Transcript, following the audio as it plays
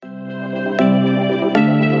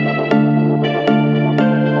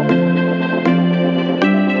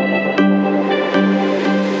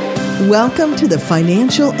Welcome to the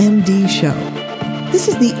FinancialMD Show. This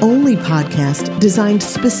is the only podcast designed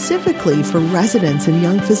specifically for residents and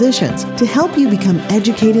young physicians to help you become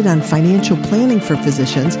educated on financial planning for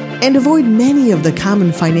physicians and avoid many of the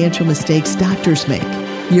common financial mistakes doctors make.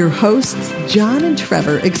 Your hosts, John and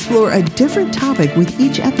Trevor, explore a different topic with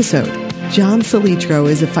each episode. John Salitro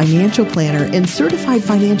is a financial planner and certified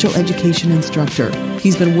financial education instructor.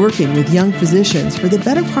 He's been working with young physicians for the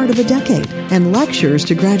better part of a decade and lectures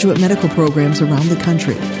to graduate medical programs around the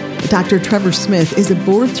country. Dr. Trevor Smith is a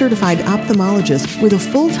board-certified ophthalmologist with a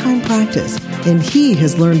full-time practice, and he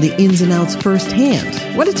has learned the ins and outs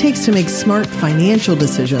firsthand, what it takes to make smart financial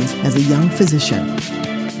decisions as a young physician.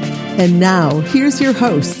 And now, here's your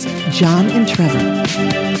hosts, John and Trevor.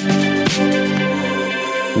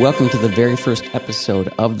 Welcome to the very first episode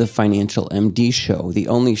of the FinancialMD Show, the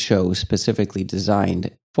only show specifically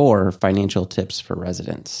designed for financial tips for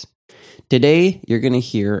residents. Today, you're going to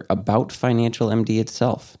hear about FinancialMD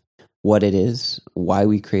itself, what it is, why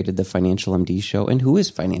we created the FinancialMD Show, and who is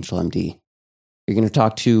FinancialMD. You're going to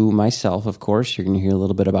talk to myself, of course. You're going to hear a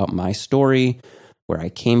little bit about my story, where I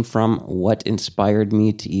came from, what inspired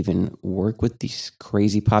me to even work with this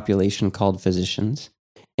crazy population called physicians.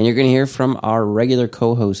 And you're going to hear from our regular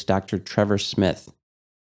co-host, Dr. Trevor Smith.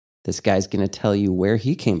 This guy's going to tell you where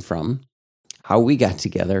he came from, how we got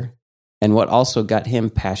together, and what also got him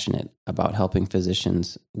passionate about helping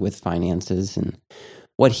physicians with finances and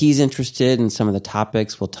what he's interested in. Some of the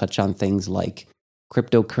topics we'll touch on things like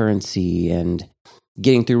cryptocurrency and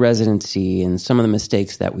getting through residency and some of the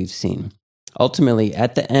mistakes that we've seen. Ultimately,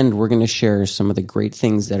 at the end, we're going to share some of the great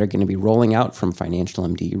things that are going to be rolling out from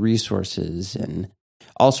FinancialMD, resources and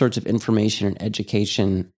all sorts of information and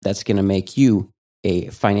education that's going to make you a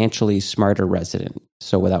financially smarter resident.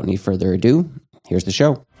 So without any further ado, here's the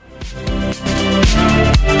show.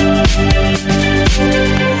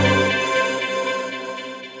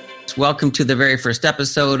 Welcome to the very first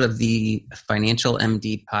episode of the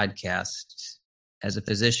FinancialMD podcast. As a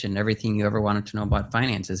physician, everything you ever wanted to know about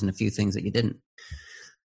finances and a few things that you didn't.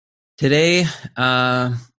 Today,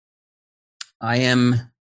 I am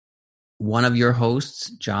one of your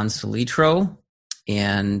hosts, John Salitro,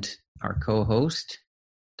 and our co-host,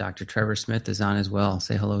 Dr. Trevor Smith, is on as well.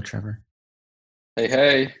 Say hello, Trevor.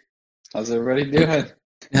 Hey. How's everybody doing?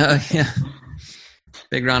 Yeah.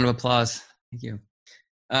 Big round of applause. Thank you.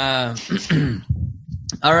 All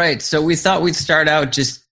right. So we thought we'd start out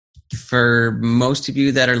just for most of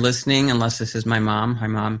you that are listening, unless this is my mom. Hi,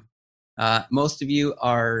 Mom. Most of you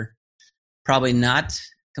are probably not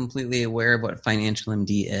completely aware of what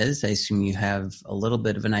FinancialMD is. I assume you have a little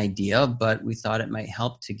bit of an idea, but we thought it might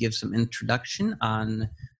help to give some introduction on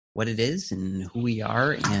what it is and who we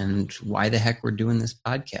are and why the heck we're doing this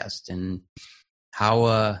podcast and how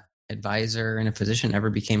a advisor and a physician ever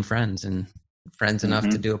became friends and friends enough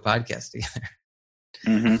to do a podcast together.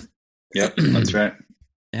 Mm-hmm. Yep, that's right.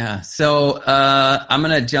 Yeah. So I'm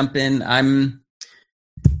going to jump in. I'm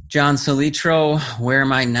John Salitro. Where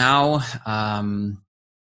am I now?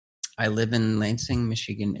 I live in Lansing,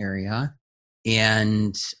 Michigan area,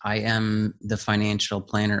 and I am the financial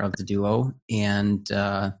planner of the duo and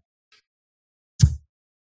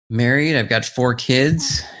married. I've got 4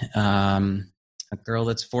 kids, a girl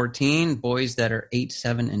that's 14, boys that are 8,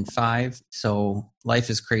 7, and 5. So life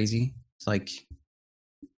is crazy. It's like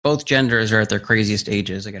both genders are at their craziest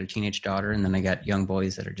ages. I got a teenage daughter, and then I got young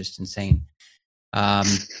boys that are just insane.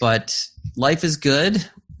 But life is good.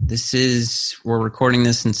 We're recording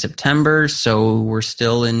this in September, so we're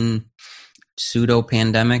still in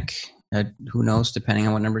pseudo-pandemic. Who knows, depending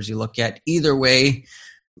on what numbers you look at. Either way,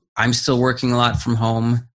 I'm still working a lot from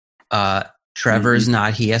home. Trevor is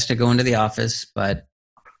not. He has to go into the office, but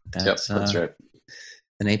that's right.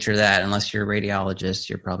 The nature of that. Unless you're a radiologist,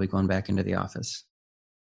 you're probably going back into the office.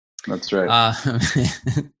 That's right.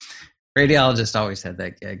 Radiologists always had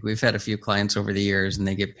that gig. We've had a few clients over the years, and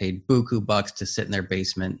they get paid buku bucks to sit in their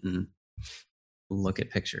basement and look at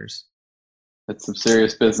pictures. It's some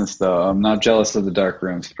serious business, though. I'm not jealous of the dark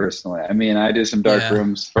rooms, personally. I mean, I do some dark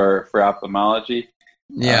rooms for ophthalmology.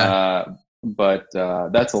 Yeah. But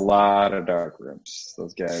that's a lot of dark rooms.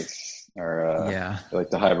 Those guys are they like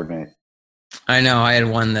to hibernate. I know. I had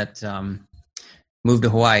one that moved to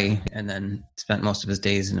Hawaii and then spent most of his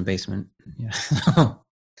days in a basement. Yeah.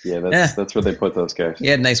 That's where they put those guys. He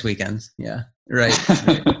had nice weekends. Yeah, right.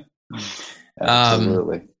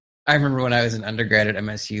 Absolutely. I remember when I was an undergrad at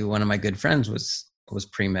MSU, one of my good friends was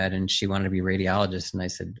pre-med, and she wanted to be a radiologist. And I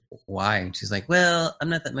said, why? And she's like, well, I'm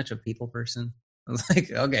not that much of a people person. I was like,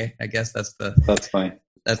 okay, I guess that's fine.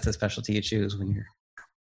 That's the specialty you choose when you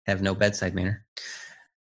have no bedside manner.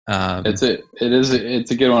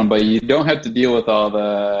 It's a good one, but you don't have to deal with all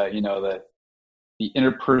the, the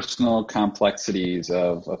interpersonal complexities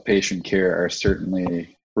of patient care are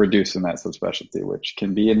certainly reduced in that subspecialty, which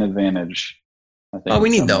can be an advantage, I think. Well, we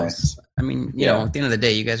need those. Ways. I mean, at the end of the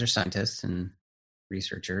day, you guys are scientists and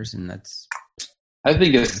researchers, and that's. I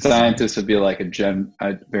think a scientist would be like a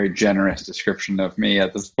very generous description of me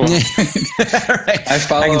at this point. Right.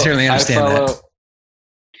 I can certainly understand that.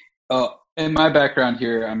 Oh, in my background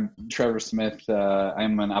here, I'm Trevor Smith.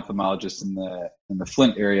 I'm an ophthalmologist in the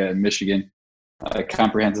Flint area in Michigan,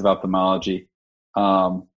 comprehensive ophthalmology.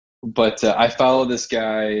 But I follow this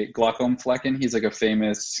guy, Glaucom Flecken. He's like a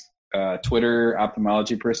famous Twitter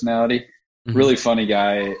ophthalmology personality. Mm-hmm. Really funny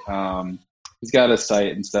guy. He's got a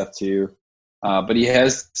site and stuff too. But he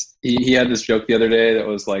had this joke the other day that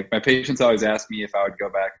was like, my patients always ask me if I would go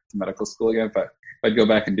back to medical school again, if I'd go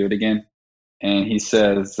back and do it again. And he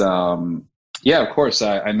says, yeah, of course,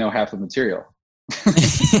 I know half the material. Which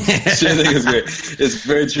I think is great. It's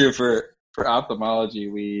very true for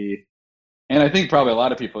ophthalmology. And I think probably a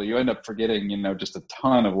lot of people, you end up forgetting, just a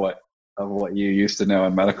ton of what you used to know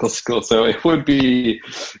in medical school. So it would be,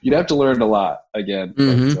 you'd have to learn a lot again.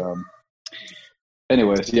 Mm-hmm. But,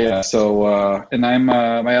 anyways, yeah. So, and I'm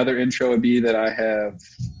my other intro would be that I have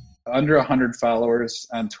under 100 followers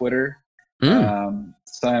on Twitter. So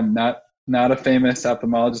I'm not a famous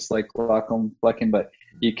ophthalmologist like Glaucom Flecken, but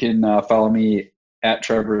you can follow me at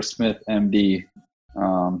Trevor Smith MD.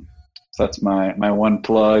 So that's my one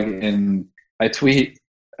plug, and I tweet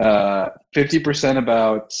 50%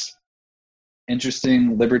 about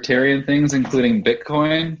interesting libertarian things, including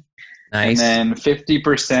Bitcoin, nice, and then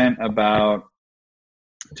 50% about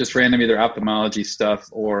just random either ophthalmology stuff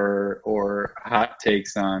or hot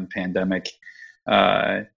takes on pandemic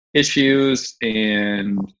issues,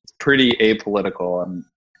 and pretty apolitical. And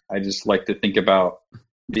I just like to think about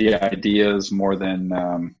the ideas more than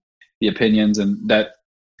the opinions, and that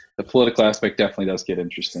the political aspect definitely does get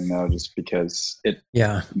interesting though, just because it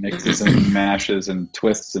mixes and mashes and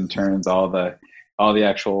twists and turns all the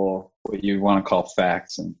actual, what you want to call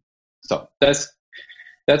facts. And so that's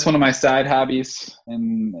one of my side hobbies,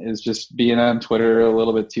 and is just being on Twitter a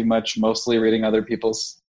little bit too much, mostly reading other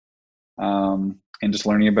people's, and just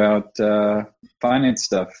learning about finance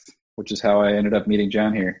stuff, which is how I ended up meeting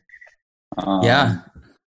John here.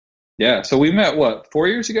 Yeah. So we met, 4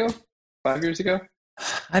 years ago? 5 years ago?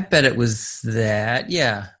 I bet it was that.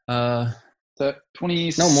 Yeah. No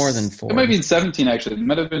more than 4. It might have been 17, actually. It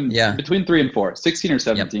might have been between 3 and 4, 16 or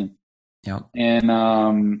 17. Yep.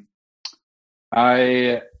 And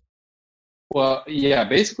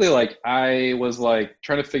basically, like, I was like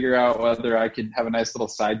trying to figure out whether I could have a nice little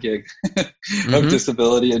side gig of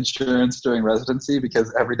disability insurance during residency,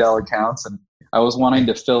 because every dollar counts. And I was wanting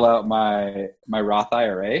to fill out my Roth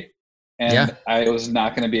IRA, and I was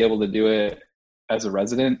not going to be able to do it as a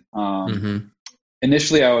resident.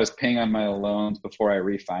 Initially, I was paying on my loans before I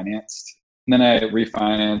refinanced. And then I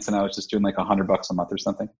refinanced, and I was just doing like $100 a month or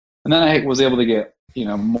something. And then I was able to get,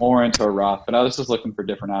 more into a Roth, but I was just looking for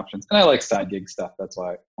different options. And I like side gig stuff. That's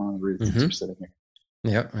why one of the reasons we're sitting here.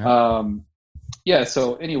 Yep.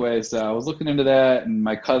 So anyways, I was looking into that, and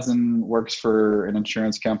my cousin works for an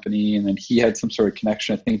insurance company, and then he had some sort of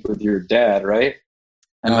connection, I think, with your dad, right?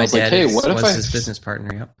 And my dad was his business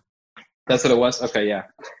partner. Yep. That's what it was? Okay, yeah.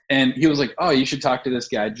 And he was like, oh, you should talk to this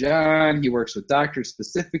guy, John. He works with doctors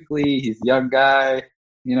specifically. He's a young guy.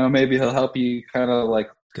 Maybe he'll help you kind of like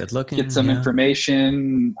good looking, get some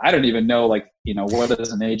information. I don't even know, like, what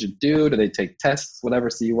does an agent do? Do they take tests, whatever?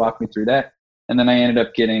 So you walk me through that. And then I ended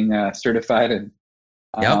up getting certified in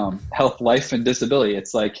health, life, and disability.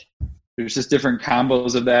 It's like there's just different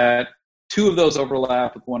combos of that. 2 of those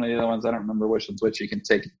overlap with one of the other ones. I don't remember which one's which. You can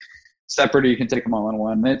take separate, or you can take them all in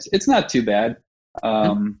one. It's not too bad.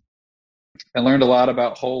 I learned a lot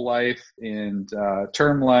about whole life and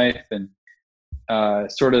term life, and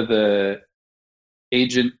sort of the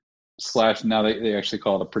agent / now they actually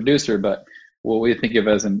call it a producer, but what we think of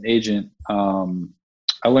as an agent.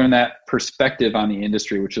 I learned that perspective on the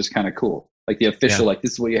industry, which is kind of cool. Like the official, like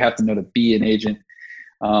this is what you have to know to be an agent,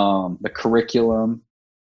 the curriculum.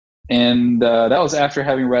 And that was after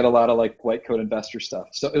having read a lot of like white coat investor stuff.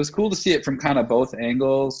 So it was cool to see it from kind of both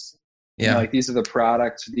angles. Yeah. Like these are the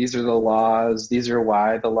products, these are the laws, these are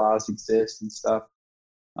why the laws exist and stuff.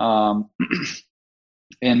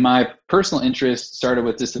 And my personal interest started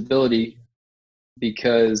with disability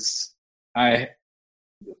because I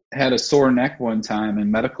had a sore neck one time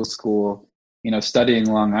in medical school, studying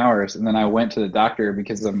long hours. And then I went to the doctor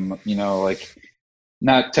because I'm, like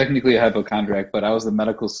not technically a hypochondriac, but I was the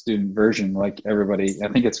medical student version, like everybody. I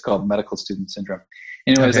think it's called medical student syndrome.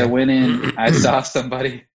 Anyways, Okay. I went in, I saw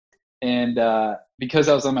somebody, and because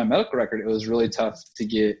I was on my medical record, it was really tough to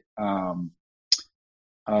get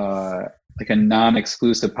like a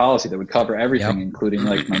non-exclusive policy that would cover everything, Yep. including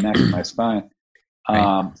like my neck and my spine.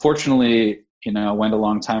 Right. Fortunately, I went a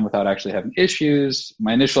long time without actually having issues.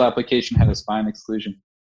 My initial application had a spine exclusion.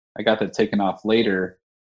 I got that taken off later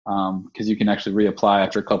because you can actually reapply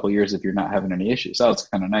after a couple of years if you're not having any issues. So it's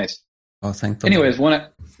kind of nice. Oh, thank the Anyways, Lord.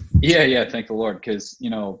 thank the Lord, because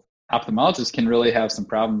ophthalmologists can really have some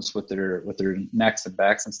problems with their necks and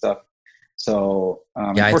backs and stuff. So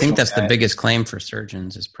Yeah, I think that's the biggest claim for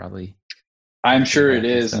surgeons is probably. I'm sure it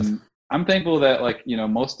is, and I'm thankful that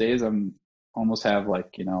most days I'm almost have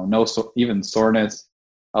even soreness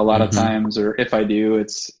a lot of times, or if I do,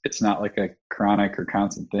 it's not like a chronic or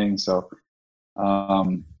constant thing. So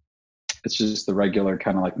it's just the regular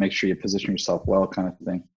kind of like make sure you position yourself well kind of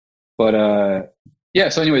thing. But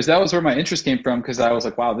so anyways, that was where my interest came from, because I was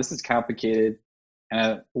like, wow, this is complicated. And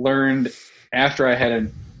I learned after I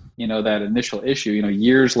had that initial issue,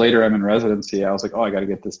 years later, I'm in residency. I was like, oh, I got to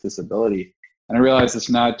get this disability. And I realized it's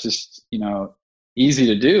not just, easy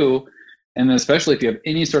to do. And then especially if you have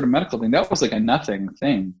any sort of medical thing, that was like a nothing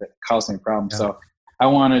thing that caused me a problem. Yeah. So I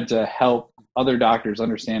wanted to help other doctors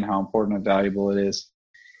understand how important and valuable it is,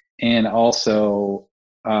 and also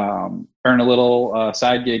earn a little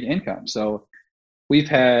side gig income. So we've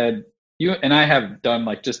had, you and I have done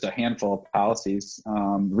like just a handful of policies.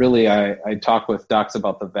 Really, I talk with docs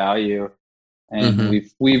about the value, and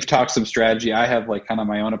we've talked some strategy. I have like kind of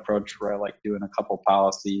my own approach where I like doing a couple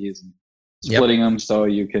policies and splitting them so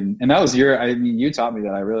you can. And that was you taught me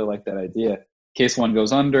that. I really like that idea. In case one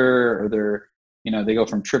goes under, or they're they go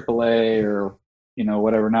from AAA or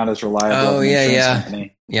whatever, not as reliable. Oh yeah.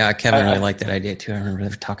 Company. Yeah, Kevin really liked that idea too. I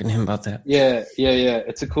remember talking to him about that. Yeah.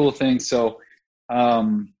 It's a cool thing. So,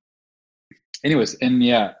 anyways, and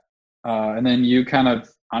then you kind of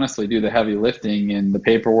honestly do the heavy lifting and the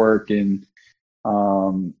paperwork, and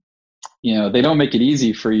they don't make it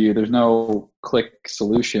easy for you. There's no quick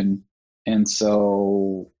solution, and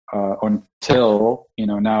so until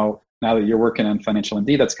now that you're working on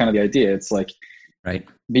FinancialMD, that's kind of the idea. It's like, right,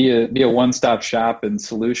 be a one-stop shop and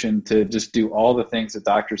solution to just do all the things that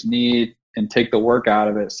doctors need and take the work out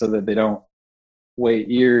of it, so that they don't wait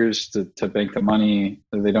years to bank the money,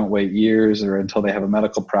 or they don't wait years or until they have a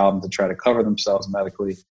medical problem to try to cover themselves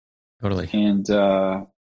medically. Totally. And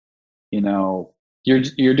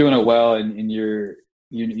you're doing it well, and you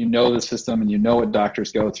know the system, and you know what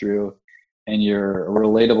doctors go through, and you're a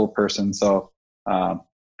relatable person. So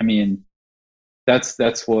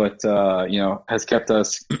that's what has kept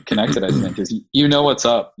us connected, I think, is you know what's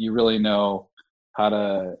up. You really know how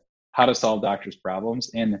to solve doctors'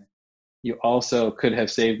 problems, and you also could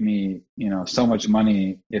have saved me, so much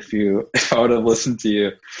money if I would have listened to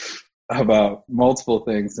you about multiple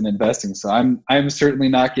things and investing. So I'm certainly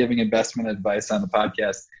not giving investment advice on the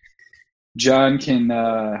podcast. John can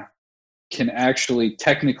actually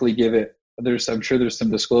technically give it. I'm sure there's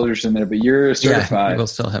some disclosures in there, but you're certified. Yeah, we'll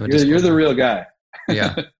still have a disclosure. You're the real guy.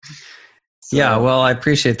 Yeah. So, yeah. Well, I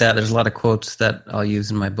appreciate that. There's a lot of quotes that I'll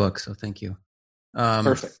use in my book, so thank you.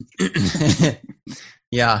 Perfect.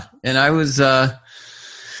 Yeah. And I was,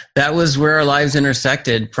 that was where our lives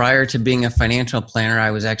intersected. Prior to being a financial planner,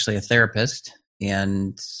 I was actually a therapist,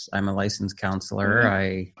 and I'm a licensed counselor.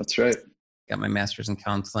 That's right. Got my master's in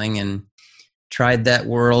counseling and tried that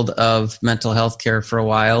world of mental health care for a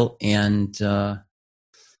while, and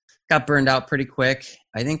got burned out pretty quick.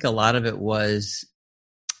 I think a lot of it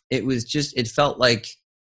felt like,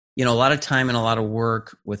 a lot of time and a lot of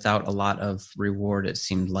work without a lot of reward. It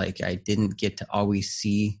seemed like I didn't get to always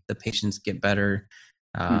see the patients get better.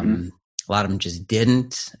 A lot of them just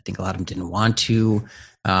didn't. I think a lot of them didn't want to.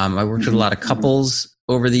 I worked with a lot of couples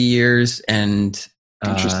over the years, and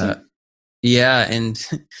interesting. Yeah. And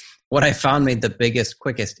what I found made the biggest,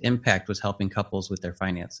 quickest impact was helping couples with their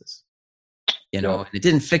finances. And it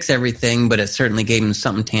didn't fix everything, but it certainly gave them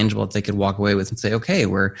something tangible that they could walk away with and say, okay,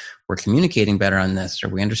 we're communicating better on this, or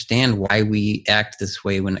we understand why we act this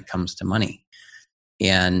way when it comes to money.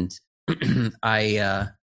 And I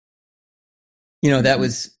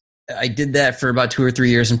did that for about 2 or 3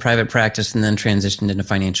 years in private practice, and then transitioned into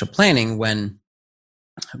financial planning when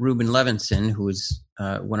Ruben Levinson, who was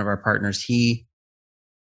one of our partners, he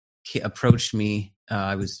approached me.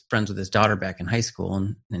 I was friends with his daughter back in high school,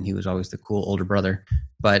 and he was always the cool older brother.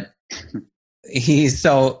 But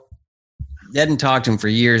I hadn't talked to him for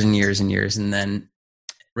years and years and years, and then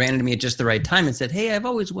ran into me at just the right time and said, hey, I've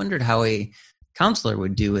always wondered how a counselor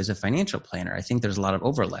would do as a financial planner. I think there's a lot of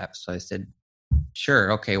overlap. So I said,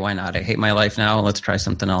 sure, okay, why not? I hate my life now. Let's try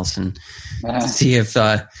something else and see if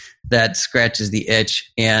that scratches the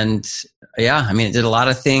itch. And yeah, I mean, it did a lot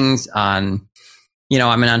of things on,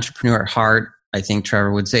 I'm an entrepreneur at heart. I think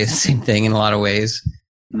Trevor would say the same thing in a lot of ways.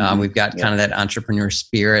 We've got kind of that entrepreneur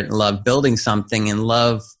spirit, love building something and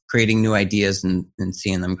love creating new ideas and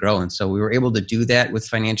seeing them grow. And so we were able to do that with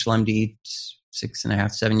FinancialMD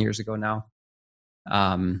 6.5, 7 years ago now.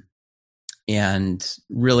 And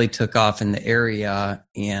really took off in the area.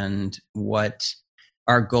 And what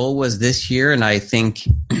our goal was this year, and I think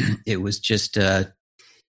it was just in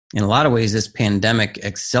a lot of ways, this pandemic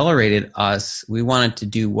accelerated us. We wanted to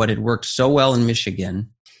do what had worked so well in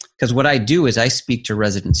Michigan. Because what I do is I speak to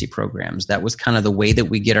residency programs. That was kind of the way that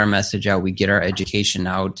we get our message out. We get our education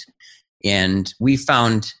out. And we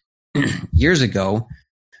found years ago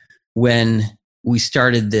when we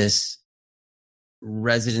started this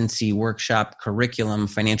residency workshop curriculum,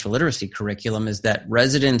 financial literacy curriculum, is that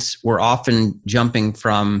residents were often jumping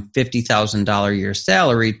from $50,000 a year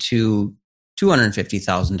salary to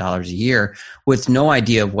 $250,000 a year with no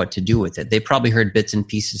idea of what to do with it. They probably heard bits and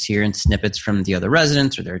pieces here and snippets from the other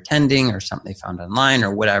residents or they're attending or something they found online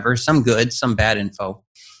or whatever, some good, some bad info.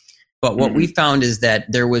 But what we found is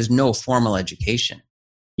that there was no formal education.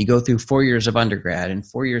 You go through 4 years of undergrad and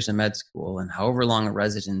 4 years of med school and however long a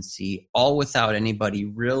residency, all without anybody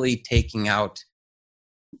really taking out,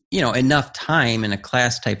 enough time in a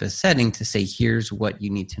class type of setting to say, here's what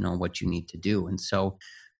you need to know, what you need to do. And so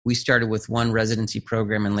we started with one residency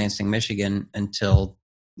program in Lansing, Michigan, until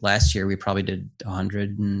last year we probably did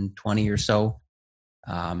 120 or so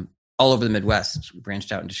all over the Midwest. We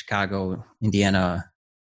branched out into Chicago, Indiana,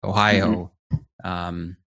 Ohio,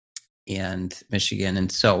 and Michigan.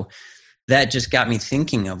 And so that just got me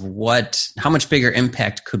thinking of how much bigger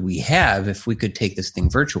impact could we have if we could take this thing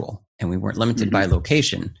virtual and we weren't limited by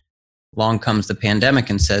location. Along comes the pandemic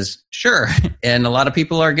and says, sure. And a lot of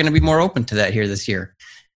people are going to be more open to that here this year.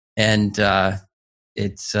 And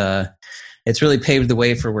it's really paved the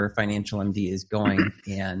way for where FinancialMD is going.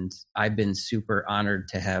 And I've been super honored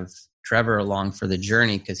to have Trevor along for the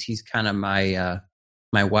journey because he's kind of my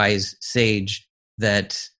wise sage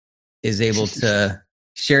that is able to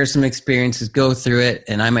share some experiences, go through it,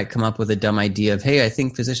 and I might come up with a dumb idea of, hey, I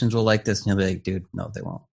think physicians will like this. And he'll be like, dude, no, they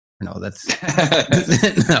won't. No, that's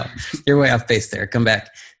no, you're way off base there. Come back.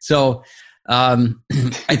 So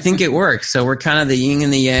I think it works. So we're kind of the yin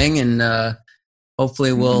and the yang, and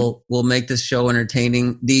hopefully we'll make this show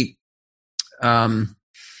entertaining. The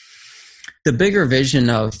bigger vision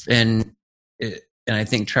of, and I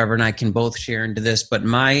think Trevor and I can both share into this, but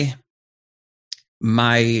my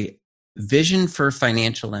vision for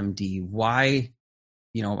FinancialMD, why,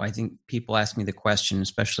 I think people ask me the question,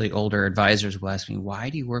 especially older advisors will ask me, why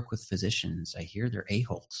do you work with physicians? I hear they're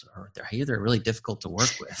a-holes, or I hear they're really difficult to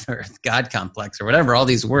work with, or God complex, or whatever, all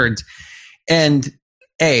these words. And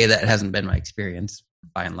that hasn't been my experience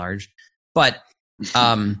by and large. But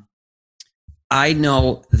I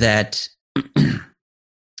know that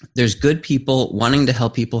there's good people wanting to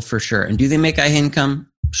help people for sure. And do they make high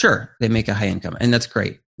income? Sure, they make a high income, and that's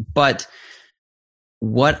great. But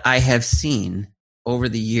what I have seen over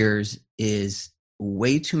the years is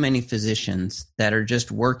way too many physicians that are just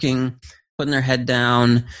working, putting their head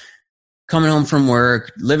down, coming home from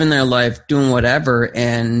work, living their life, doing whatever,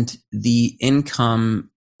 and the income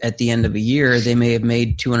at the end of a year, they may have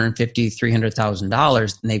made $250,000,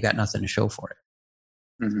 $300,000, and they've got nothing to show for it.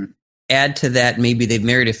 Mm-hmm. Add to that, maybe they've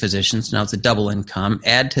married a physician, so now it's a double income.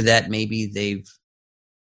 Add to that, maybe they've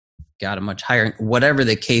got a much higher, whatever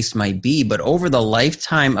the case might be. But over the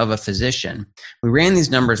lifetime of a physician, we ran these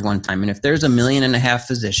numbers one time, and if there's 1.5 million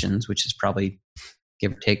physicians, which is probably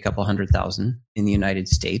give or take a couple 100,000 in the United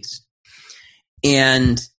States,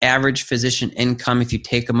 and average physician income, if you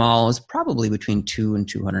take them all, is probably between 2 and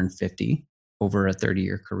 250 over a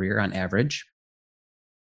 30-year career on average.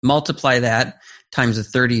 Multiply that times a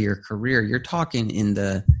 30-year career, you're talking in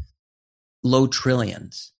the low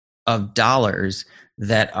trillions of dollars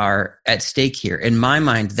that are at stake here. In my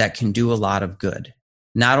mind, that can do a lot of good,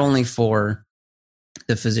 not only for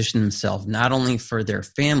the physician themselves, not only for their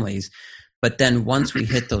families, but then once we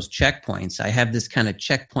hit those checkpoints, I have this kind of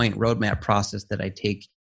checkpoint roadmap process that I take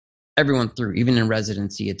everyone through. Even in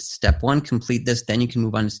residency, it's step 1, complete this, then you can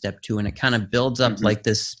move on to step 2. And it kind of builds up like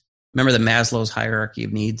this. Remember the Maslow's hierarchy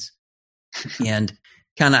of needs? And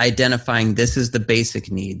kind of identifying this is the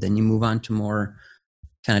basic need. Then you move on to more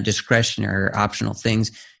kind of discretionary or optional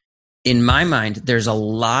things. In my mind, there's a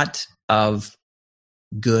lot of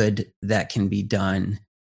good that can be done.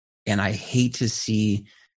 And I hate to see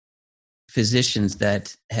physicians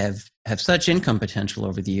that have such income potential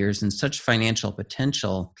over the years and such financial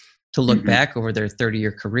potential to look back over their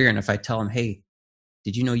 30-year career. And if I tell them, hey,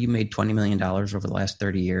 did you know you made $20 million over the last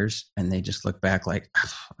 30 years? And they just look back like,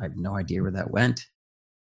 I have no idea where that went.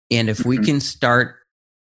 And if we can start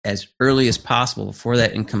as early as possible before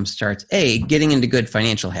that income starts, getting into good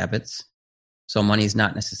financial habits. So money is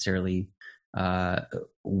not necessarily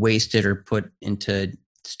wasted or put into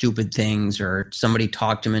stupid things, or somebody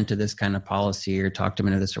talked them into this kind of policy or talked them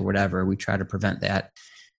into this or whatever. We try to prevent that.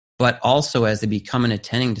 But also as they become an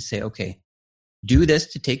attending, to say, okay, do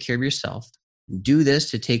this to take care of yourself. Do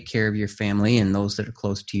this to take care of your family and those that are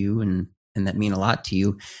close to you and that mean a lot to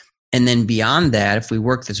you. And then beyond that, if we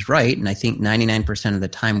work this right, and I think 99% of the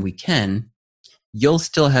time we can, you'll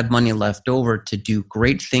still have money left over to do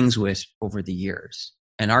great things with over the years.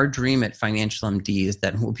 And our dream at FinancialMD is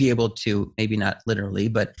that we'll be able to, maybe not literally,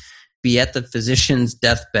 but be at the physician's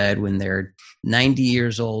deathbed when they're 90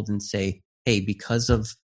 years old and say, hey, because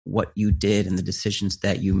of what you did and the decisions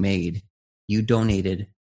that you made, you donated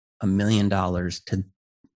 $1 million to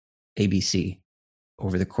ABC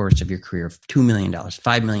over the course of your career, $2 million,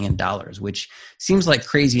 $5 million, which seems like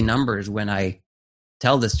crazy numbers when I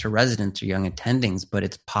tell this to residents or young attendings, but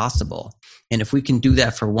it's possible. And if we can do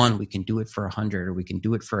that for one, we can do it for 100, or we can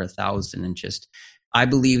do it for 1,000. And just, I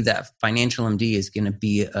believe that FinancialMD is going to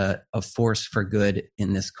be a force for good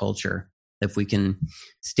in this culture. If we can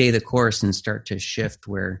stay the course and start to shift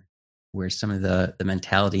where some of the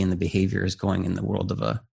mentality and the behavior is going in the world of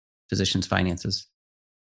a physician's finances.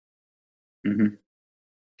 Mm-hmm.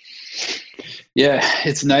 Yeah,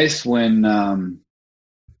 it's nice when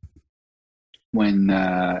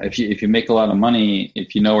if you make a lot of money,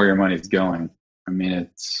 if you know where your money's going. I mean,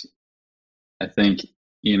 I think,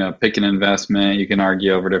 pick an investment. You can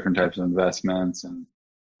argue over different types of investments, and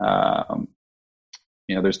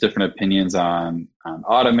there's different opinions on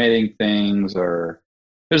automating things, or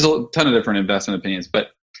there's a ton of different investment opinions.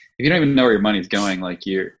 But if you don't even know where your money's going,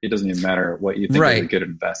 it doesn't even matter what you think is a good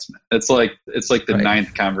investment. It's like the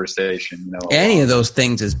ninth conversation. Any of those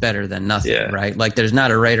things is better than nothing, right? Like there's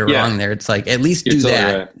not a right or wrong there. It's like, at least do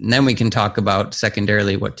that. Right. And then we can talk about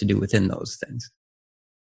secondarily what to do within those things.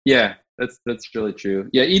 Yeah, that's really true.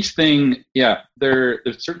 Yeah, each thing, they're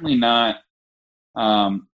certainly not,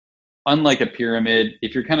 unlike a pyramid.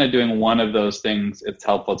 If you're kind of doing one of those things, it's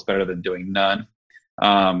helpful. It's better than doing none.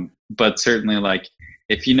 But certainly,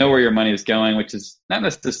 if you know where your money is going, which is not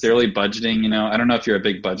necessarily budgeting, I don't know if you're a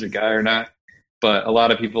big budget guy or not, but a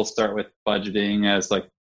lot of people start with budgeting as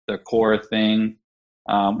the core thing.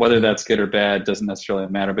 Whether that's good or bad doesn't necessarily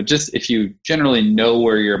matter. But just if you generally know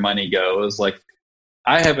where your money goes,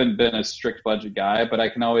 I haven't been a strict budget guy, but I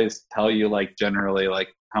can always tell you generally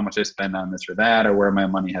how much I spend on this or that, or where my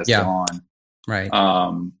money has gone. Right.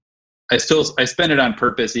 I spend it on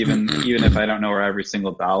purpose, even if I don't know where every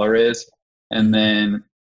single dollar is. And then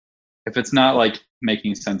if it's not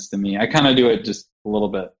making sense to me, I kind of do it just a little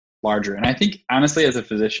bit larger. And I think honestly, as a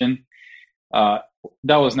physician, that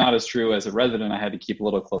was not as true as a resident. I had to keep a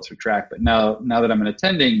little closer track, but now that I'm an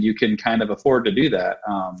attending, you can kind of afford to do that.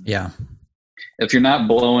 If you're not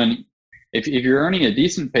blowing, if you're earning a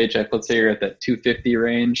decent paycheck, let's say you're at that 250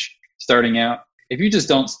 range starting out, if you just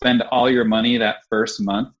don't spend all your money that first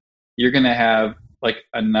month, you're going to have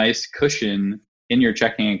a nice cushion in your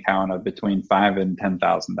checking account of between $5,000 and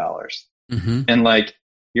 $10,000. Mm-hmm. And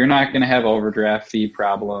you're not going to have overdraft fee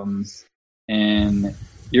problems, and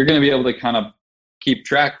you're going to be able to kind of keep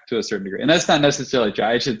track to a certain degree. And that's not necessarily true.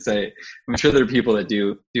 I should say, I'm sure there are people that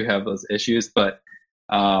do have those issues, but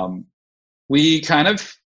we kind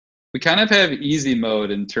of have easy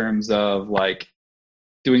mode in terms of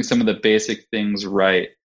doing some of the basic things right,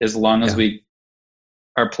 as long as we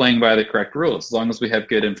are playing by the correct rules, as long as we have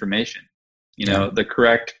good information. The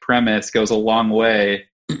correct premise goes a long way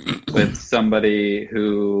with somebody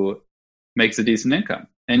who makes a decent income.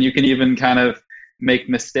 And you can even kind of make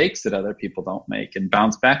mistakes that other people don't make and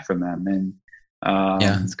bounce back from them. And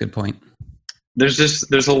that's a good point.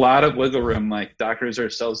 There's a lot of wiggle room. Doctors are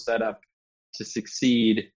so set up to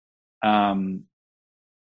succeed. Even,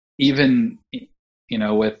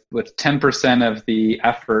 with 10% of the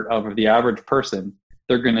effort of the average person,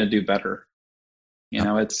 they're going to do better.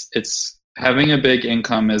 It's having a big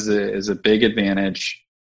income is a big advantage.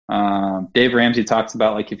 Dave Ramsey talks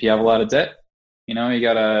about if you have a lot of debt, you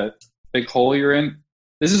got a big hole you're in.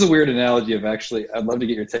 This is a weird analogy I'd love to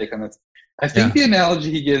get your take on this. I think the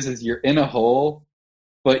analogy he gives is you're in a hole,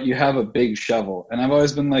 but you have a big shovel. And I've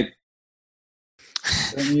always been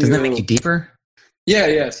doesn't that make you deeper?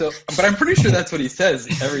 Yeah. So, but I'm pretty sure that's what he says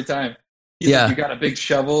every time. He's like, you got a big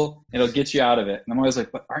shovel, it'll get you out of it. And I'm always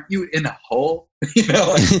like, but aren't you in a hole?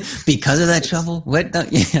 Like, because of that shovel? What? No,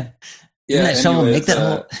 yeah. Didn't that shovel make that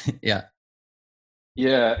hole? Yeah.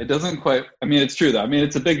 Yeah, it doesn't quite. I mean, it's true though. I mean,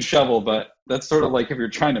 it's a big shovel, but that's sort of like if you're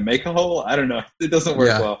trying to make a hole. I don't know. It doesn't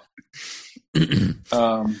work well.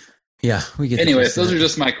 Yeah, we get. Anyways, those are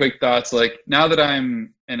just my quick thoughts. Like now that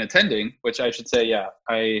I'm an attending, which I should say,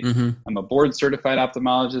 I'm a board certified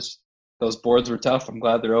ophthalmologist. Those boards were tough. I'm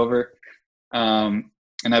glad they're over. And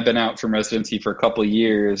I've been out from residency for a couple of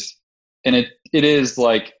years, and it is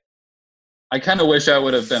like, I kind of wish I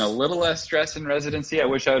would have been a little less stressed in residency. I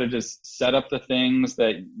wish I would have just set up the things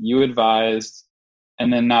that you advised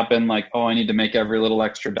and then not been like, oh, I need to make every little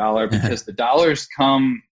extra dollar, because the dollars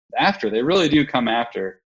come after. They really do come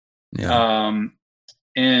after. Yeah.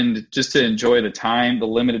 And just to enjoy the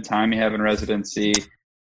limited time you have in residency.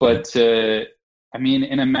 But I mean,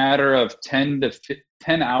 in a matter of 10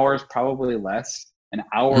 hours, probably less, an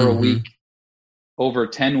hour a week, over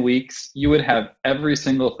 10 weeks, you would have every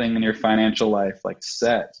single thing in your financial life like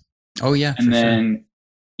set. Oh yeah. And then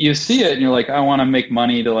you see it and you're like, I want to make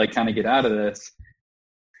money to like kind of get out of this.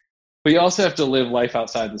 But you also have to live life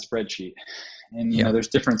outside the spreadsheet. And you know, there's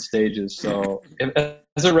different stages. So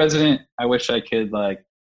as a resident, I wish I could like,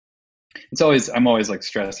 I'm always like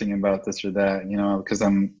stressing about this or that, you know, because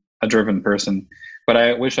I'm a driven person. But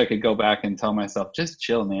I wish I could go back and tell myself, just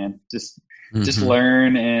chill, man. Just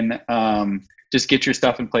learn and just get your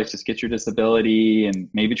stuff in place. Just get your disability and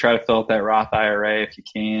maybe try to fill out that Roth IRA if you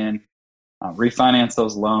can. Refinance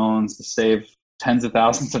those loans to save tens of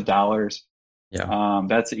thousands of dollars. Yeah,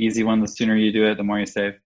 that's an easy one. The sooner you do it, the more you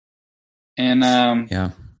save. And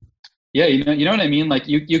you know what I mean. Like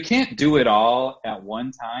you can't do it all at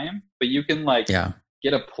one time, but you can like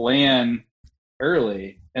get a plan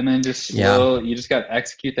early and then just slow. You just got to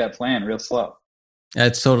execute that plan real slow.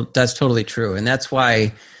 That's totally true, and that's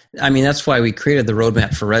why. I mean, that's why we created the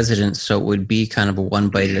roadmap for residents, so it would be kind of a one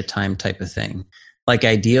bite at a time type of thing. Like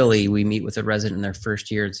ideally, we meet with a resident in their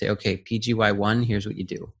first year and say, okay, PGY1, here's what you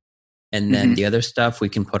do. And then the other stuff we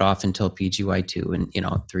can put off until PGY2 and, you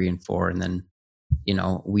know, 3 and 4. And then, you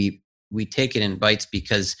know, we take it in bites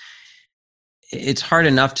because it's hard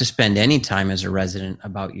enough to spend any time as a resident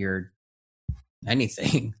about your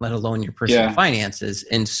anything, let alone your personal finances.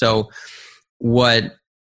 And so what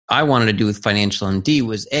I wanted to do with FinancialMD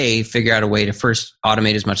was A, figure out a way to first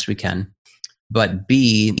automate as much as we can, but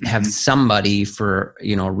B, have somebody for,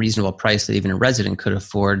 you know, a reasonable price that even a resident could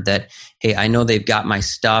afford that, hey, I know they've got my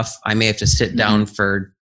stuff. I may have to sit down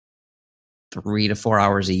for 3 to 4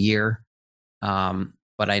 hours a year.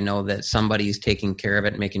 But I know that somebody's taking care of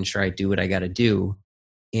it, making sure I do what I got to do.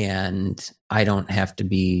 And I don't have to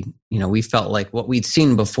be, you know, we felt like what we'd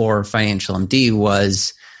seen before FinancialMD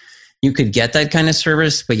was, you could get that kind of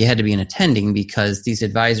service, but you had to be an attending because these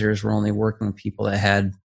advisors were only working with people that had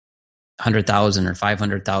 100,000 or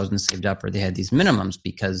 500,000 saved up, or they had these minimums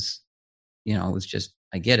because, you know, it was just,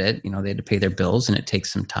 I get it, you know, they had to pay their bills and it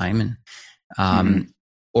takes some time, and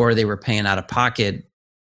or they were paying out of pocket,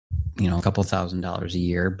 you know, a couple $1,000s a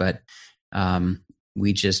year. But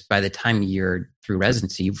we just, by the time you're through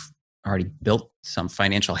residency, you've already built some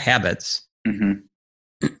financial habits, and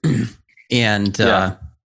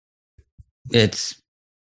it's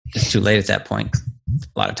too late at that point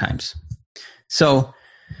a lot of times. So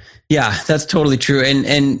yeah, that's totally true.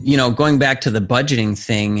 And you know, going back to the budgeting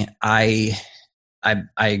thing, I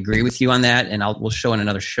agree with you on that. And we'll show in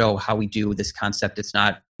another show how we do this concept. It's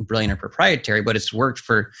not brilliant or proprietary, but it's worked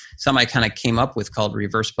for some I kind of came up with called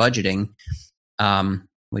reverse budgeting,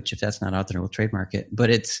 which if that's not out there, we'll trademark it. But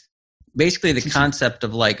it's basically the concept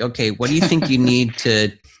of like, okay, what do you think you need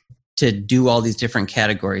to do all these different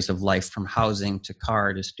categories of life, from housing to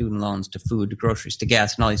car to student loans to food to groceries to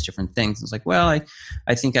gas and all these different things. It's like, well,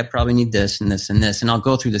 I think I probably need this and this and this. And I'll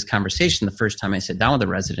go through this conversation the first time I sit down with a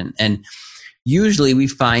resident. And usually we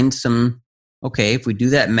find some, okay, if we do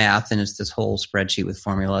that math, and it's this whole spreadsheet with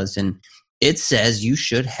formulas, and it says you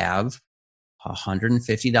should have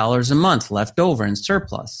 $150 a month left over in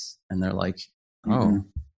surplus. And they're like, oh,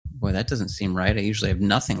 boy, that doesn't seem right. I usually have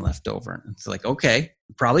nothing left over. It's like, okay,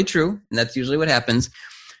 probably true. And that's usually what happens.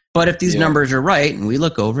 But if these numbers are right and we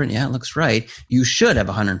look over and it looks right, you should have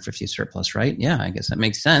 150 surplus, right? Yeah, I guess that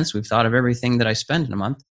makes sense. We've thought of everything that I spend in a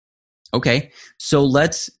month. Okay, so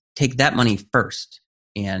let's take that money first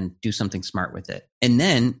and do something smart with it. And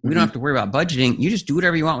then we don't have to worry about budgeting. You just do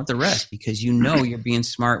whatever you want with the rest because you know you're being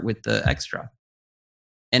smart with the extra.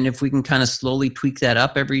 And if we can kind of slowly tweak that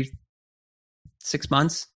up every 6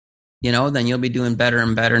 months, you know, then you'll be doing better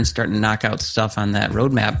and better and starting to knock out stuff on that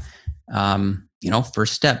roadmap. You know,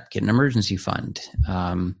 first step, get an emergency fund.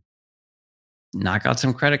 knock out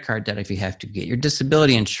some credit card debt if you have to, get your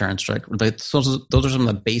disability insurance. Like those are some of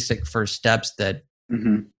the basic first steps that,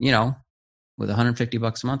 you know, with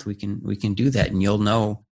 $150 a month, we can do that. And you'll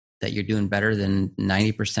know that you're doing better than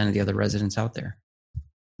 90% of the other residents out there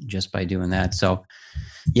just by doing that. So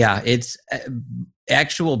yeah, it's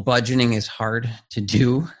actual budgeting is hard to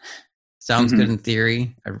do. Sounds good in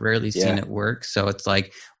theory. I've rarely seen it work. So it's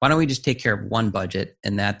like, why don't we just take care of one budget,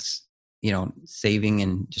 and that's, you know, saving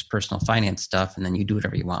and just personal finance stuff, and then you do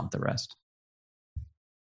whatever you want with the rest.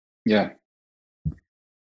 Yeah.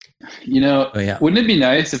 You know, wouldn't it be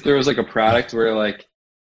nice if there was like a product where like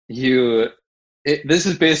this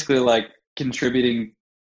is basically like contributing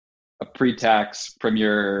a pre-tax from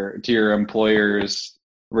to your employer's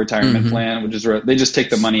retirement plan, which is they just take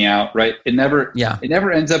the money out, right? It never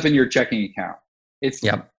ends up in your checking account. It's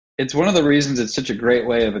one of the reasons it's such a great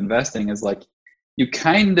way of investing is like you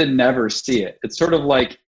kind of never see it. It's sort of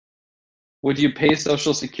like, would you pay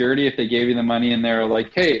Social Security if they gave you the money and they're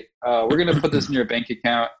like, hey, we're going to put this in your bank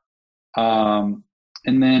account. And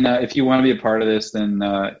then if you want to be a part of this, then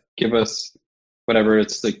give us whatever.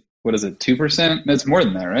 It's like, what is it? 2%? It's more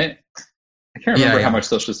than that, right? I can't remember how much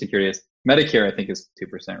Social Security is. Medicare, I think, is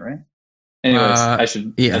 2%, right? Anyways, I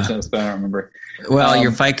should mention this, but I don't remember. Well,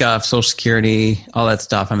 your FICA, Social Security, all that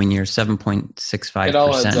stuff. I mean, you're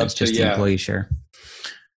 7.65%. It's just the employee share.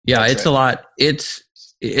 Yeah, that's it's right. A lot.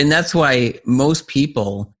 And that's why most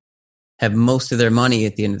people have most of their money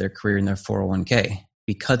at the end of their career in their 401k,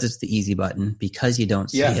 because it's the easy button, because you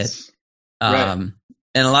don't see it. Right.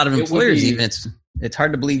 And a lot of employers, even it's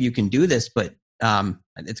hard to believe you can do this, but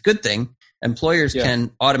it's a good thing. Employers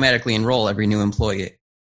can automatically enroll every new employee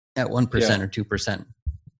at 1% or 2%.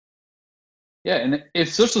 Yeah, and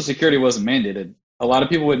if Social Security wasn't mandated, a lot of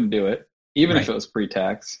people wouldn't do it, even if it was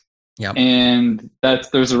pre-tax. Yep. And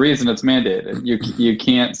there's a reason it's mandated. You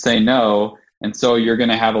can't say no, and so you're going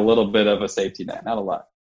to have a little bit of a safety net, not a lot.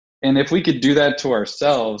 And if we could do that to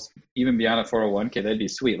ourselves, even beyond a 401k, that'd be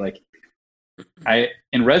sweet. Like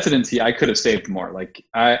in residency, I could have saved more. Like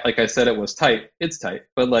I said, it was tight. It's tight,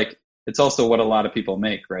 but like it's also what a lot of people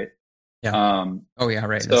make, right? Yeah.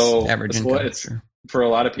 Right. So that's average income. For a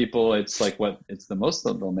lot of people, it's like it's the most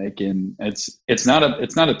that they'll make, and it's not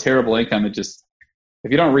a terrible income. It just,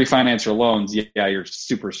 if you don't refinance your loans, you're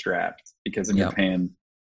super strapped, because then you're paying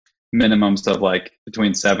minimums of like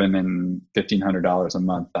between $700 and $1,500 a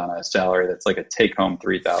month on a salary that's like a take home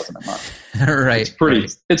 $3,000 a month. Right.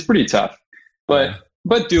 It's pretty tough, but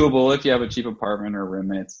doable if you have a cheap apartment or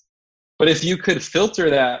roommates. But if you could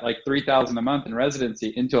filter that like $3,000 a month in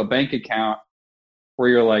residency into a bank account where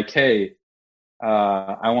you're like, hey,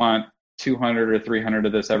 I want 200 or 300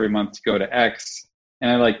 of this every month to go to X, and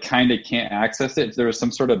I like kind of can't access it. If there was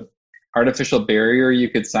some sort of artificial barrier you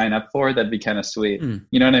could sign up for, that'd be kind of sweet.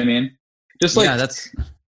 You know what I mean? Just like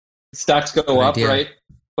stocks go up, right?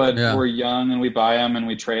 But we're young and we buy them and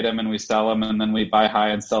we trade them and we sell them, and then we buy high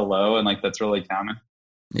and sell low, and like that's really common.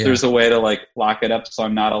 Yeah. There's a way to like lock it up so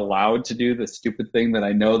I'm not allowed to do the stupid thing that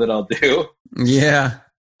I know that I'll do. Yeah.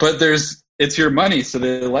 But it's your money, so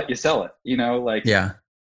they let you sell it, you know, like it'd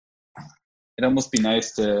almost be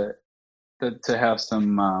nice to have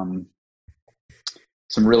some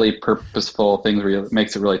really purposeful things where it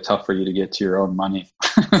makes it really tough for you to get to your own money.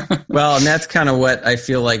 Well, and that's kind of what I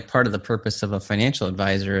feel like part of the purpose of a financial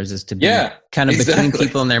advisor is to be kind of between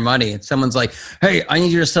people and their money. If someone's like, hey, I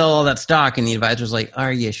need you to sell all that stock, and the advisor's like,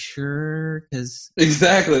 are you sure?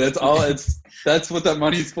 Exactly. That's all. That's what that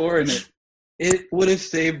money's for. And it would have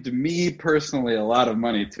saved me personally a lot of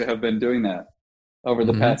money to have been doing that over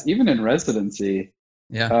the past, even in residency.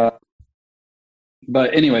 Yeah.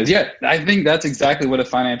 But anyways, I think that's exactly what a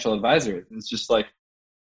financial advisor is. It's just like,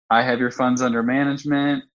 I have your funds under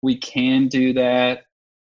management. We can do that.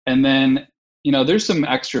 And then, you know, there's some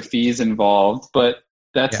extra fees involved, but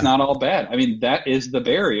that's not all bad. I mean, that is the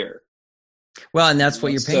barrier. Well, and that's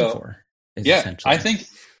what you're paying for. I think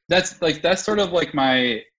that's sort of like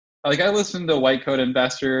I listen to White Coat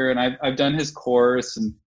Investor, and I've done his course,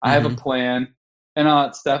 and I have a plan and all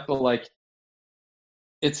that stuff, but like,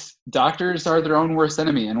 it's doctors are their own worst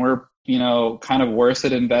enemy, and we're, you know, kind of worse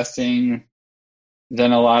at investing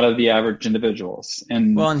than a lot of the average individuals.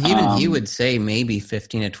 And well, and even he would say maybe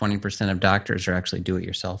 15 to 20% of doctors are actually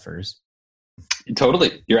do-it-yourselfers.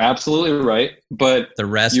 Totally, you're absolutely right. But the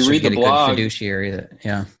rest, you read the blog, good fiduciary.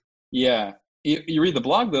 You read the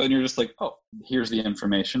blog though, and you're just like, oh, here's the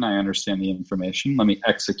information. I understand the information. Let me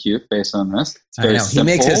execute based on this. It's very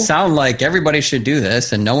simple. He makes it sound like everybody should do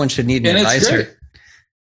this, and no one should need an advisor.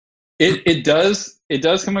 It does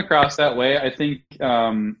come across that way. I think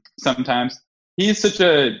sometimes he's such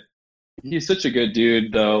a He's such a good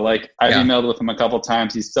dude, though. Like, I've emailed with him a couple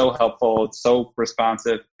times. He's so helpful. It's so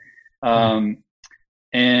responsive. And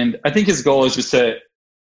I think his goal is just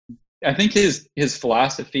I think his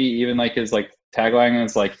philosophy, even like his like tagline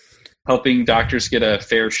is like helping doctors get a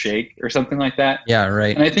fair shake or something like that. Yeah,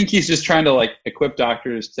 right. And I think he's just trying to like equip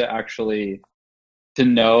doctors to actually to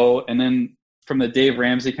know. And then from the Dave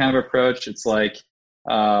Ramsey kind of approach, it's like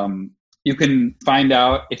you can find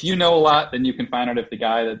out if you know a lot, then you can find out if the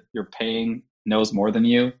guy that you're paying knows more than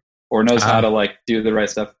you or knows how to like do the right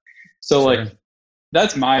stuff. So like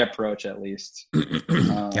that's my approach, at least.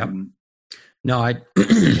 Yep. No, I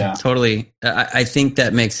totally. I think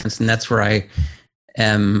that makes sense, and that's where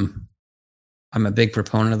I'm a big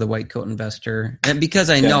proponent of the white coat investor, and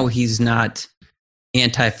because I know he's not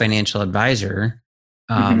anti-financial advisor.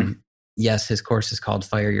 Yes, his course is called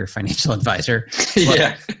 "Fire Your Financial Advisor."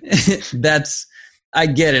 Yeah, I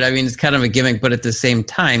get it. I mean, it's kind of a gimmick, but at the same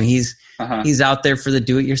time, he's out there for the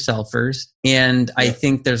do-it-yourselfers, and I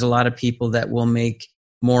think there's a lot of people that will make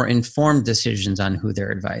more informed decisions on who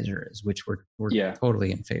their advisor is, which we're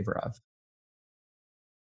totally in favor of.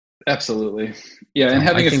 Absolutely. Yeah. And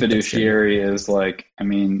having a fiduciary is like, I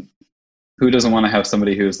mean, who doesn't want to have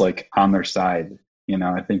somebody who's like on their side? You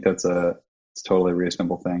know, I think it's a totally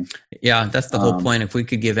reasonable thing. Yeah. That's the whole point. If we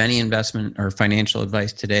could give any investment or financial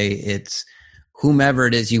advice today, it's whomever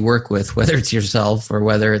it is you work with, whether it's yourself or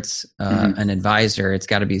whether it's an advisor, it's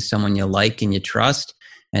got to be someone you like and you trust.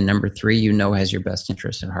 And number 3, has your best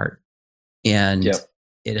interest at heart. And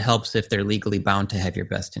it helps if they're legally bound to have your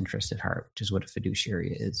best interest at heart, which is what a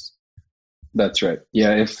fiduciary is. That's right.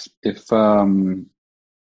 Yeah. If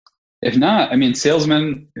not, I mean,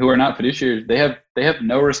 salesmen who are not fiduciaries, they have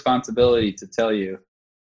no responsibility to tell you.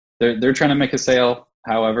 They're trying to make a sale,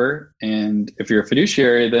 however, and if you're a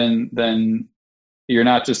fiduciary, then you're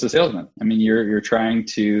not just a salesman. I mean, you're trying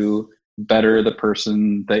to better the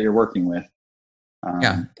person that you're working with.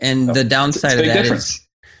 And the downside of that is,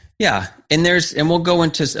 and we'll go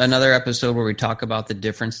into another episode where we talk about the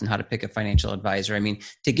difference in how to pick a financial advisor. I mean,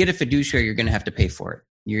 to get a fiduciary, you're going to have to pay for it.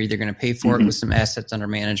 You're either going to pay for it with some assets under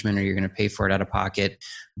management, or you're going to pay for it out of pocket.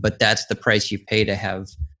 But that's the price you pay to have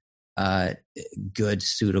good,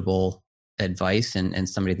 suitable advice and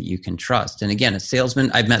somebody that you can trust. And again, a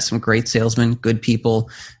salesman, I've met some great salesmen, good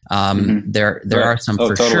people. There are some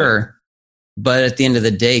sure. But at the end of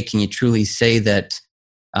the day, can you truly say that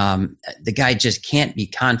the guy just can't be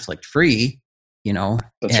conflict free? You know,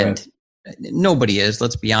 That's right. Nobody is.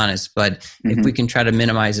 Let's be honest. But if we can try to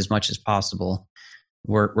minimize as much as possible,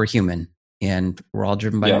 we're human and we're all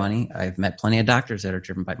driven by money. I've met plenty of doctors that are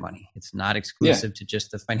driven by money. It's not exclusive to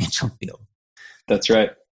just the financial field. That's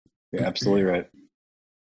right. You're absolutely right.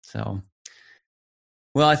 So,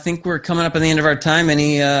 well, I think we're coming up on the end of our time.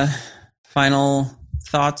 Any final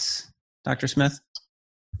thoughts, Dr. Smith?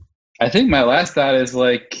 I think my last thought is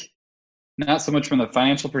like, not so much from the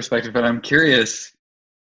financial perspective, but I'm curious.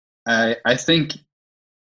 I think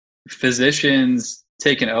physicians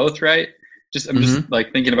take an oath, right? I'm just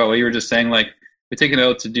like thinking about what you were just saying. Like, we take an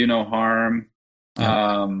oath to do no harm.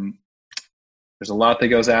 There's a lot that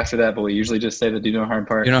goes after that, but we usually just say the do no harm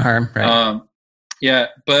part. Do no harm, right?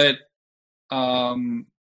 But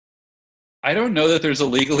I don't know that there's a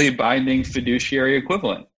legally binding fiduciary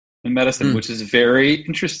equivalent in medicine, which is very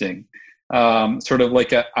interesting. Sort of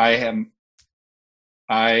like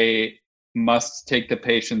I must take the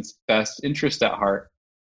patient's best interest at heart.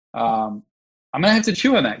 I'm going to have to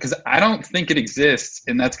chew on that because I don't think it exists.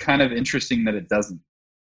 And that's kind of interesting that it doesn't.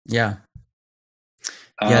 Yeah.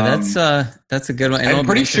 Yeah, that's a good one. I'm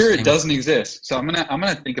pretty sure it doesn't exist. So I'm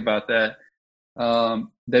going to think about that.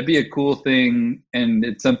 That'd be a cool thing. And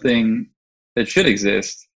it's something that should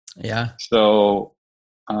exist. Yeah. So,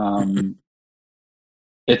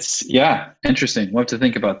 it's interesting. We'll have to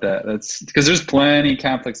think about that. That's because there's plenty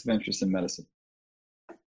conflicts of interest in medicine.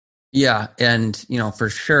 Yeah. And, for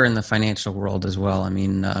sure in the financial world as well. I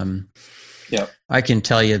mean, I can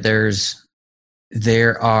tell you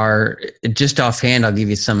there are, just offhand, I'll give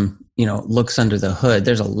you some, looks under the hood.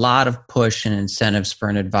 There's a lot of push and incentives for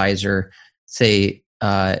an advisor, say,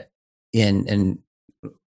 in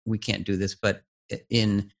we can't do this, but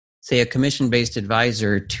in, say, a commission-based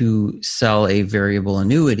advisor to sell a variable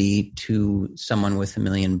annuity to someone with $1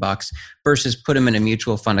 million versus put them in a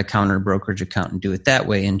mutual fund account or brokerage account and do it that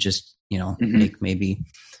way and just, make maybe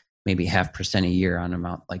 0.5% a year on an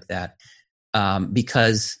amount like that.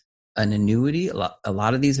 Because an annuity, a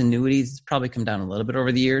lot of these annuities probably come down a little bit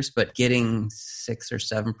over the years, but getting 6 or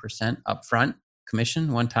 7% upfront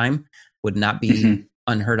commission one time would not be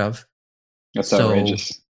unheard of. That's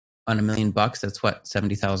outrageous. on $1 million, that's what,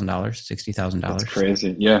 $70,000, $60,000. That's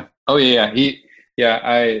crazy. Yeah. Oh yeah.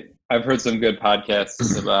 I've heard some good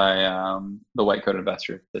podcasts by the White Coat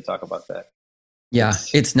Investor that talk about that. Yeah,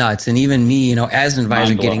 it's nuts. And even me, as an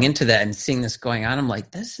advisor getting into that and seeing this going on, I'm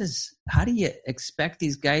like, how do you expect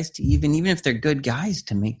these guys to even if they're good guys,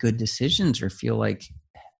 to make good decisions or feel like...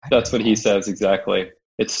 That's what he says, exactly.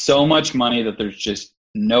 It's so much money that there's just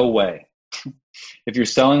no way. If you're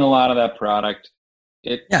selling a lot of that product,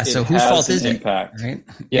 so whose fault is it? Impact. Right?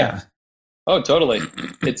 Yeah. Oh, totally.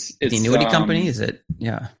 It's the annuity company, is it?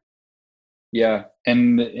 Yeah. Yeah.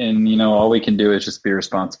 And all we can do is just be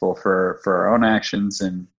responsible for our own actions.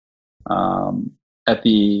 And at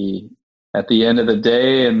the end of the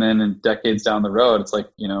day, and then in decades down the road, it's like,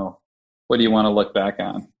 what do you want to look back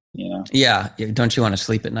on? Yeah. Don't you want to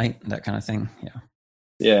sleep at night? That kind of thing.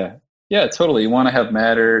 Yeah. Yeah, totally. You want to have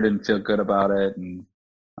mattered and feel good about it. And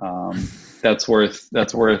that's worth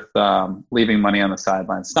leaving money on the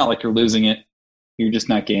sidelines. It's not like you're losing it. You're just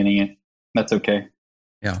not gaining it. That's okay.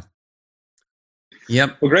 Yeah.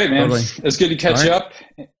 Yep. Well, great, man. Totally. It's good to catch up.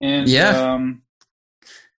 And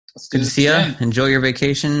good to see you. Enjoy your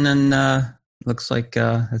vacation. And looks like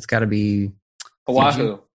it's got to be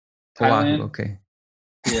Oahu, Thailand. Okay.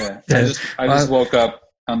 Yeah. I just woke up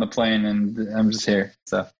on the plane and I'm just here.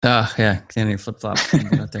 So. Oh yeah, standing flip flops.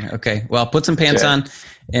 Okay. Well, put some pants on,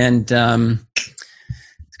 and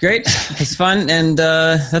it's great. It's fun, and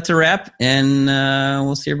that's a wrap. And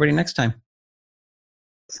we'll see everybody next time.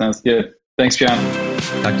 Sounds good. Thanks, John.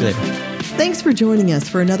 Talk to you later. Thanks for joining us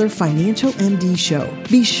for another Financial MD show.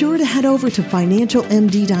 Be sure to head over to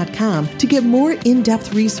FinancialMD.com to get more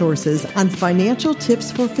in-depth resources on financial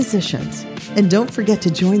tips for physicians. And don't forget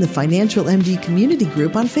to join the Financial MD community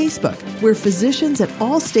group on Facebook, where physicians at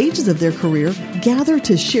all stages of their career gather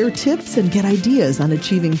to share tips and get ideas on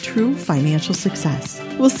achieving true financial success.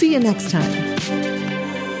 We'll see you next time.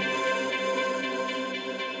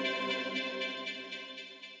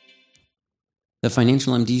 The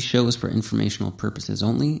Financial MD show is for informational purposes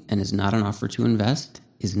only and is not an offer to invest,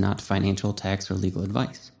 is not financial, tax, or legal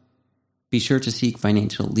advice. Be sure to seek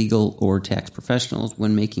financial, legal, or tax professionals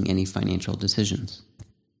when making any financial decisions.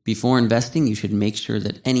 Before investing, you should make sure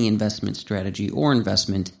that any investment strategy or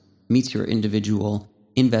investment meets your individual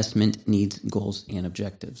investment needs, goals, and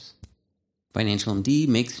objectives. Financial MD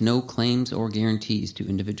makes no claims or guarantees to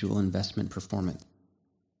individual investment performance.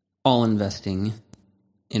 All investing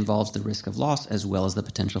involves the risk of loss as well as the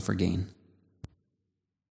potential for gain.